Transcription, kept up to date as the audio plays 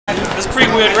a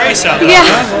pretty weird race out there. Yeah,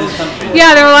 Huh?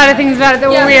 yeah. There were a lot of things about it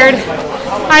that were weird.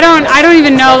 I don't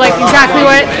even know like exactly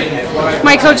what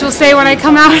my coach will say when I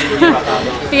come out.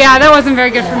 Yeah, that wasn't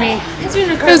very good for me.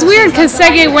 It was weird because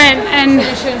Sege went and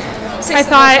I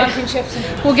thought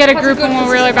we'll get a group and we'll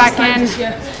reel her back in.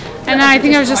 And then I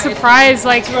think I was just surprised,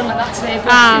 like,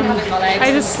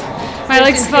 my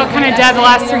legs felt kind of dead the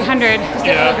last 300.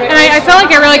 Yeah. And I felt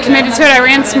like I really committed to it. I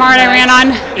ran smart, I ran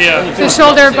on the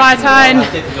shoulder of Bata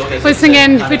and was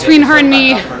thinking between her and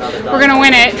me, we're going to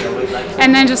win it.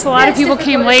 And then just a lot of people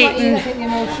came late and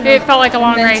it felt like a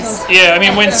long race. Yeah, I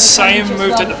mean, when Siam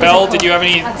moved at the bell, did you have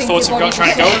any thoughts of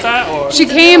trying to go with that? Or? She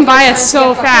came by us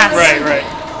so fast. Right.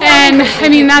 And, I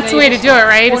mean, that's the way to do it,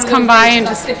 right? Is come by and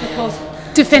just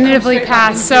definitively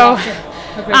pass. So,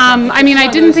 I mean, I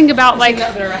didn't think about like,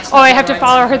 oh, I have to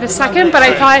follow her the second, but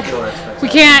I thought we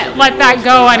can't let that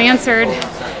go unanswered.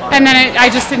 And then I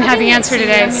just didn't have the answer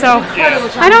today. So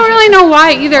I don't really know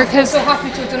why either, because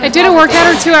I did a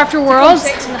workout or two after Worlds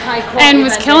and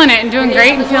was killing it and doing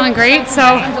great and feeling great.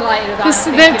 So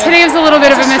today was a little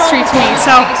bit of a mystery to me.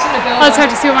 So let's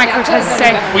have to see what my coach has to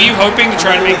say. Were you hoping to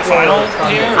try to make the final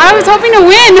here? I was hoping to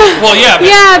win. Well,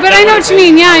 yeah. But I know what you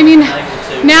mean. Yeah, I mean,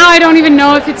 now I don't even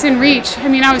know if it's in reach. I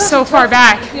mean, I was so far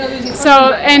back.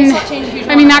 So, and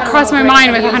I mean, that crossed my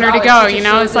mind with 100 to go, you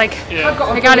know, it's like,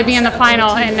 I got to be in the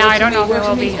final, and now I don't know if I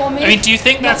will be. I mean, do you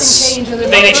think that's,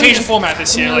 they changed the format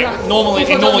this year, like, normally,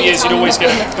 in normal years, you'd always get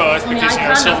a berth because, you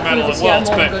know, silver medal at Worlds,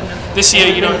 but this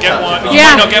year you don't get one, you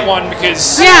might not get one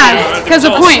because, because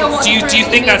of points. Do you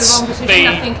think that's, they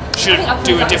should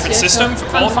do a different system for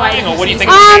qualifying, or what do you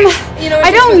think? I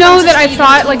don't know that I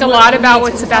thought, like, a lot about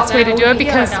what's the best way to do it,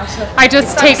 because I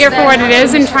just take it for what it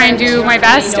is and try and do my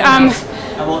best.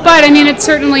 But I mean, it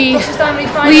certainly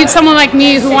leaves someone like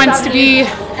me who wants to be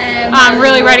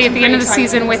really ready at the end of the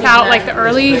season without like the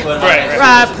early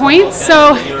points.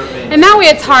 So in that way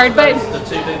it's hard, but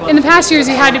in the past years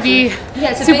you had to be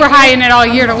super high in it all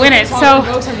year to win it. So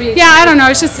yeah, I don't know.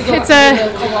 It's just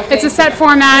it's a set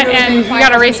format, and you got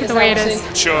to race it the way it is.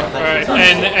 Sure. All right.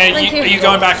 And are you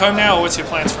going back home now, or what's your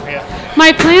plans from here?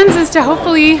 My plans is to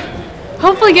hopefully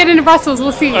get into Brussels.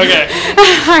 We'll see. Okay.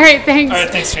 All right. Thanks. All right.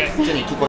 Thanks, Jenny.